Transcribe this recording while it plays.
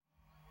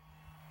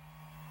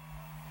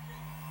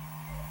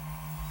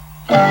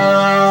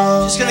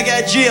Just gonna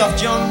get a G off,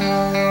 John.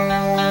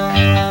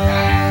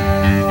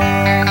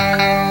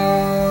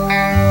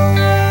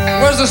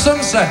 Where's the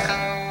sunset?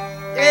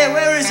 Yeah,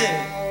 where is it?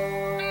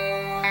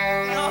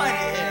 Behind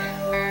it,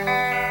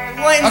 yeah.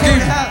 I'm waiting for it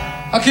to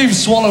happen. I keep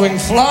swallowing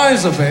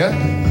flies up here.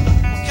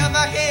 Come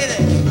back here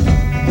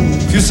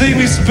then. If you see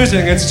me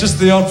spitting, it's just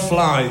the odd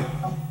fly.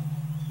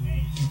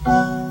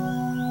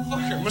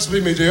 Fuck, it must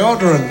be me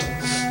deodorant.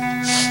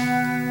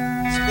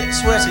 It's a bit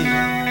sweaty.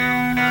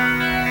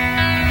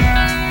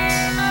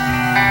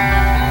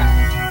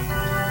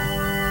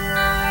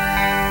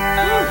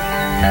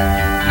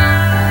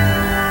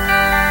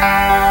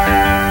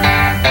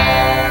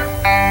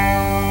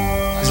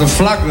 There's a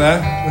flag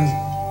there.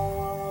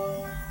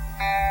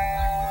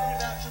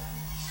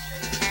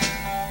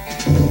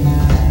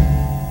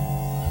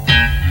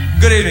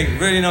 Good evening,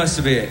 really nice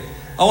to be here.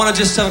 I want to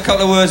just have a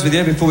couple of words with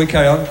you before we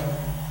carry on.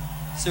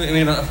 See what you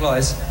mean about the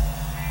flies.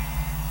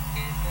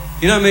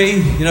 You know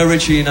me, you know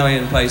Richie, you know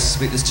Ian Pace,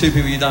 but there's two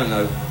people you don't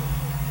know.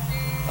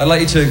 I'd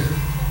like you to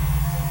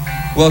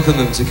welcome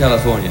them to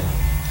California.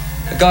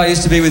 A guy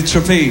used to be with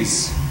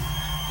Trapeze,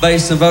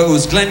 bass and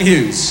vocals, Glenn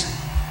Hughes.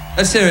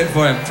 Let's hear it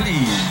for him,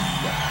 please.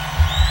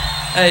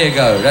 There you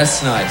go,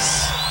 that's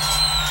nice.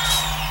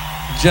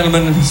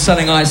 Gentleman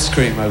selling ice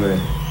cream over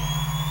here.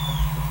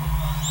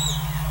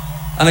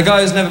 And a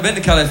guy who's never been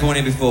to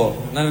California before,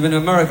 never been to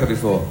America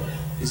before.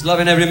 He's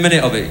loving every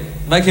minute of it.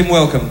 Make him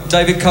welcome,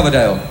 David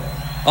Coverdale,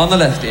 on the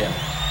left here.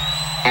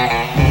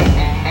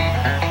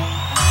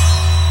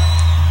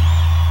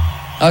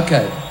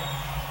 Okay,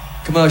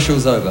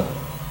 commercial's over.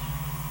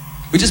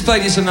 We just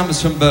played you some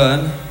numbers from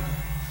Burn,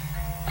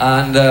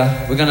 and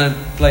we're gonna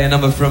play a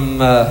number from,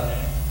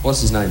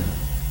 what's his name?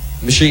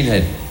 Machine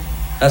Head.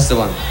 That's the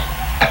one.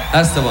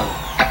 That's the one.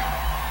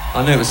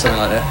 I knew it was something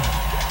like that.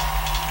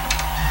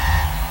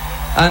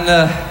 And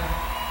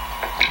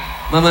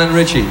my man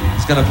Richie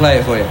is going to play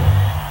it for you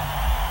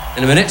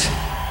in a minute.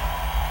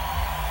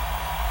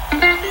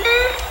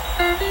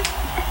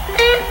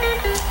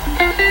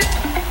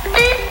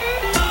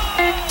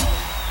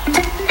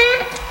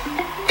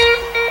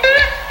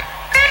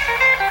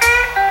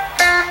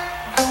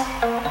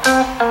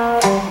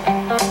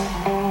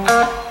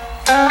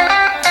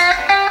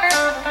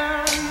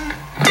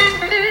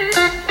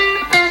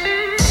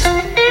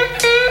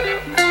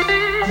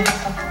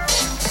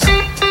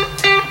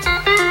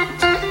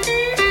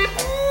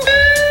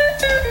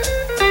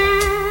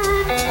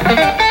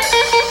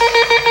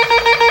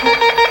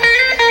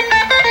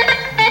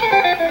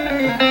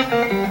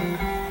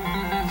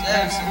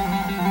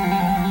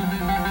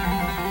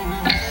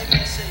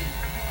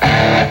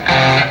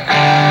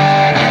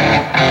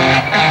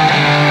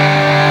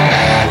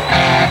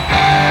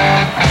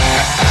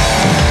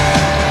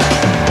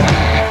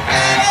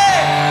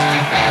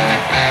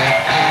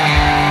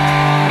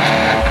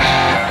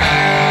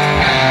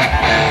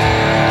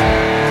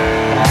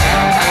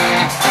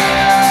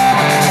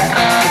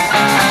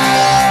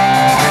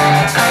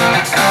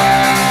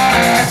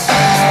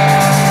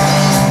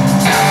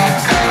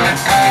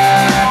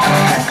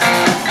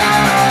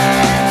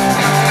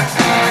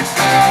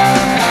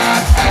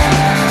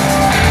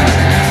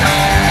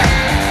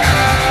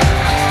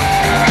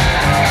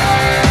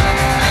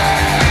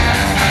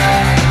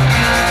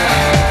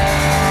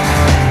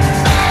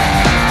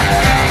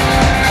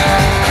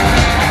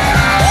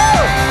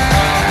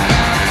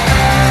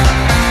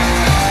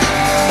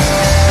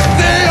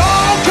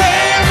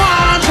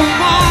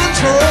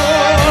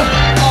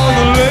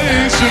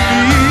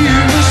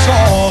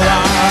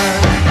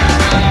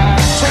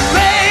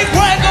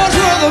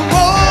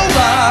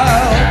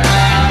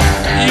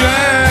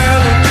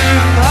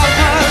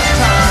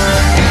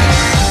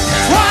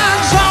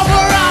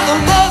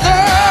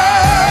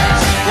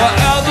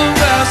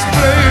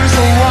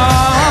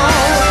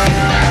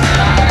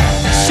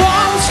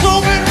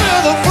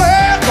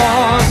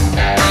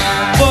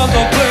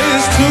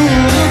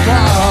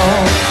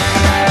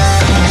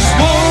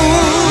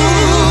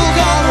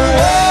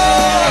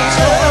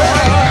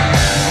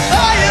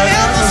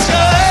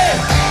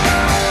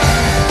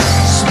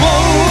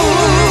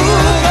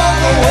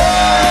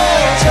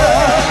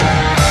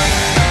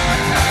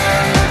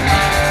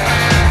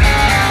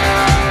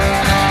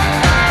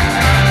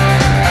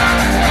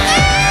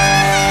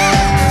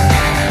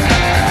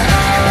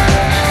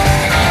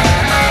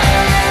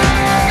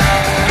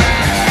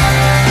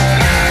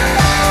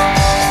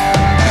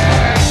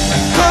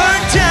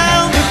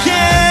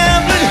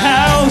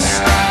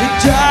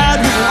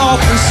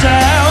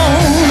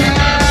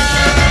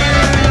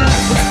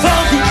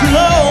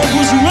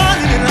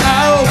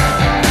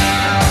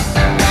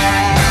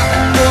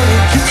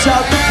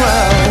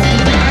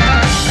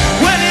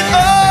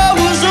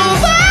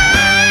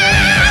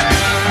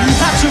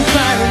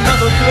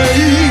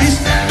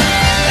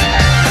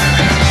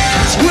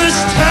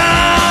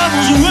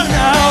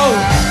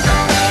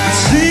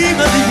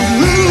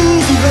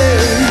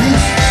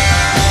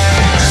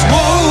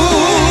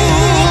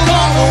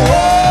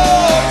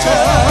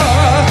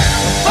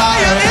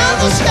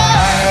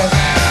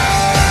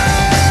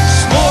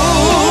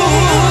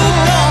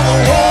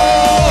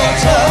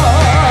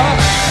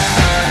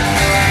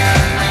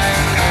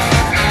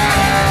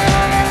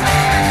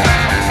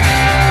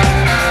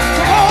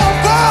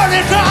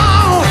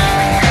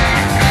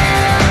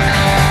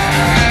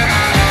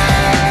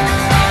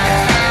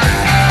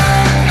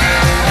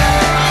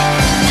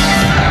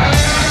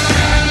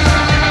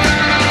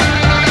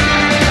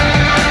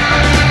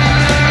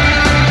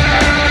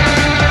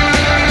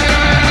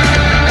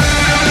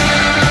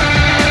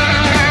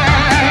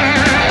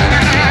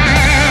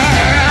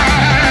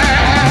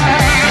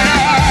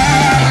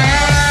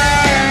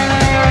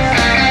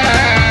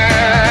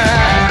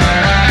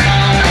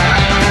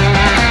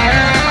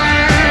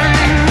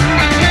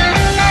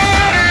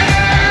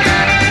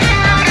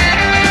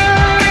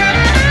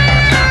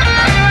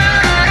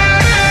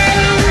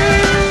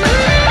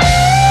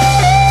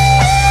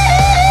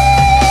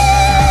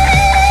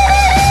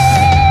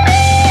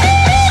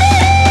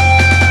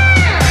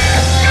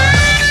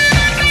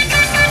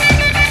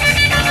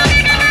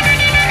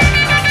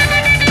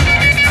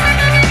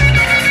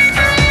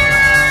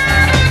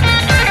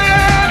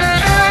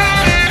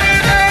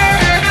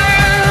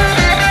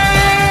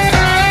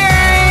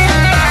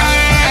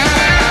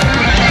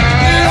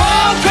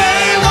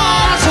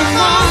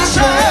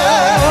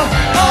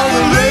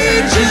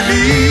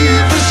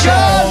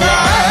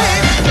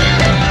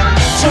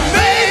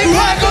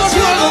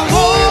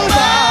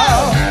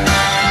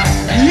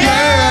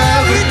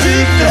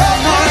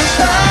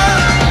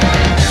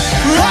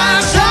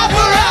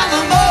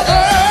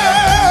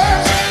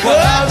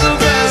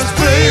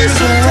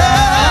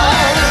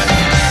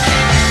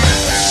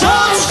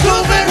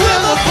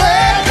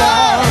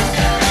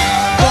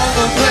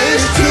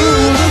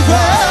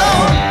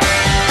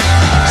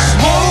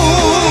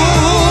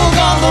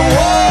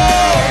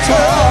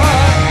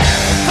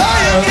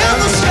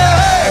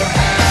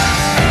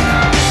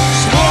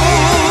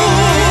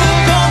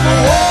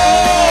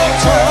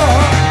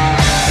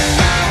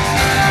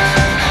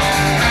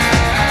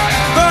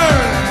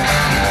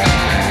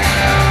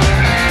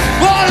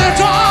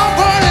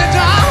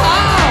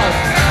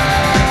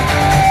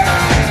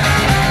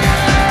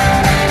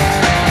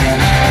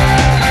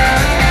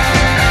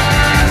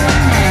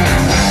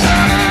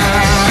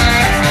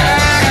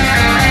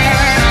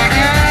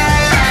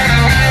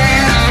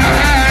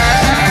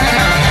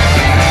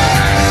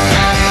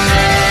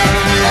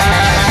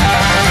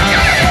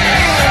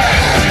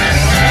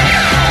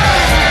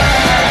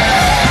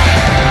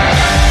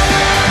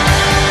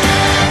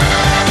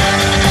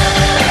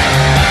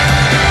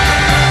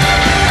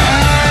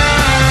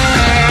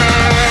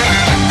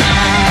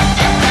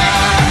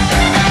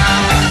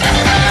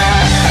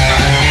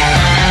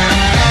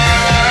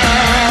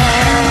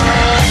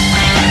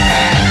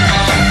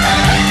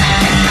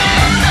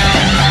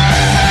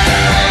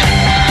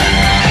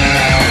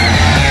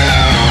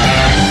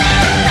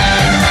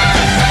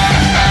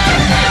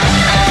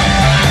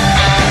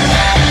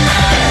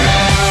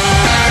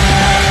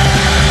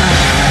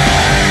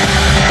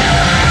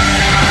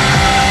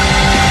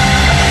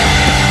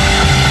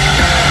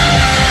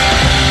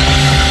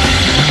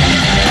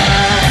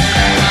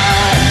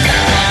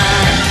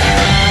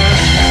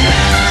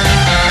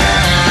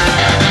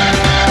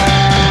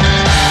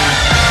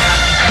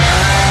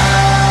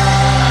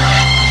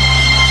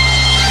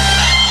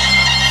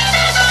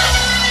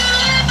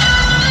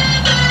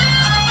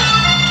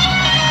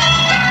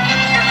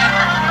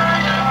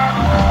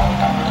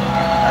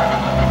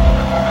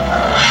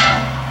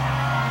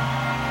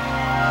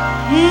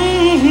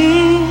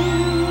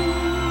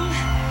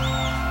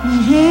 You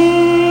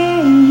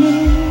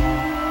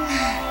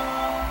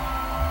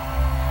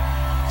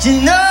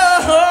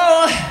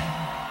know,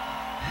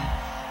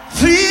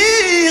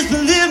 please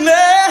believe me.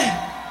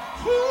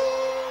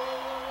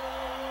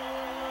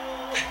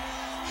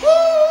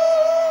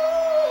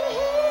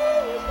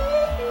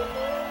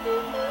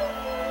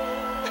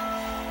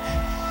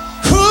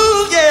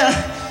 Ooh, yeah,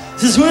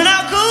 just when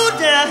I go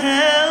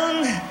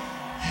down,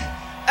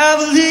 I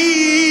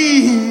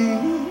believe.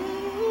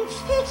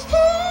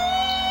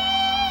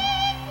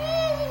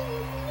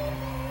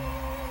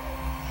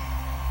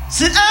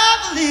 Said I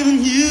believe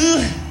in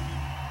you.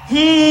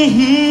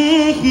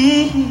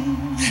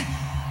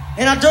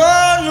 And I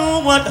don't know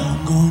what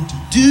I'm going to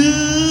do.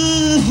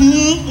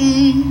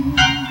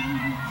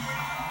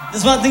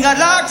 There's one thing I'd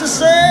like to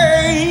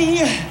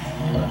say,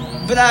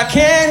 but I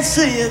can't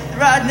say it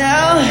right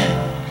now.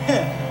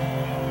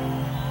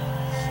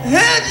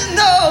 And you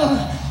know,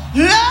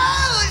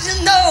 Lord, you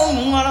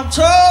know what I'm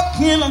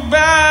talking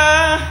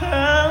about.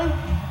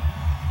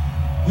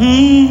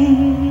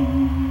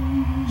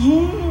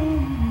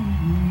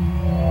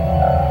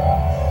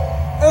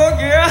 Oh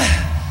yeah.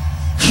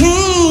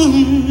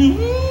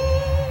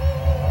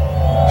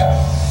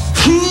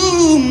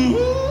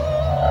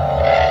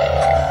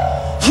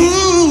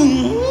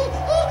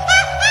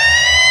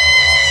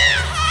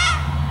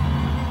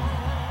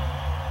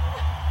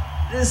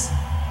 This,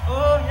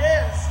 oh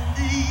yes,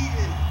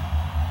 indeed.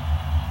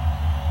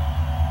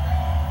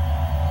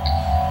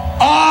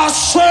 I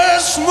say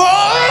smoke,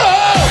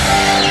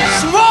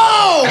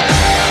 smoke,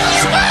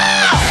 smoke.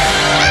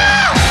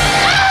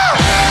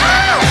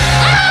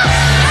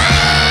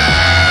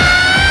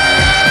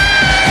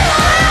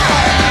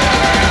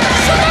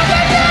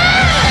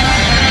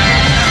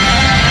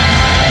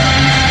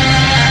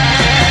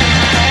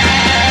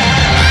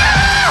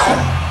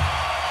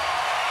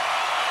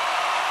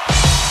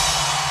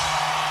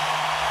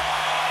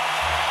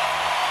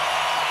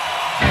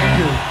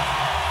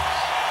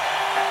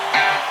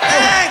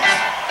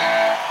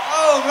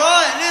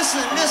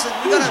 Listen,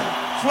 we gotta.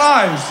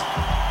 Flies.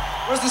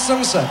 Where's the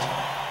sunset?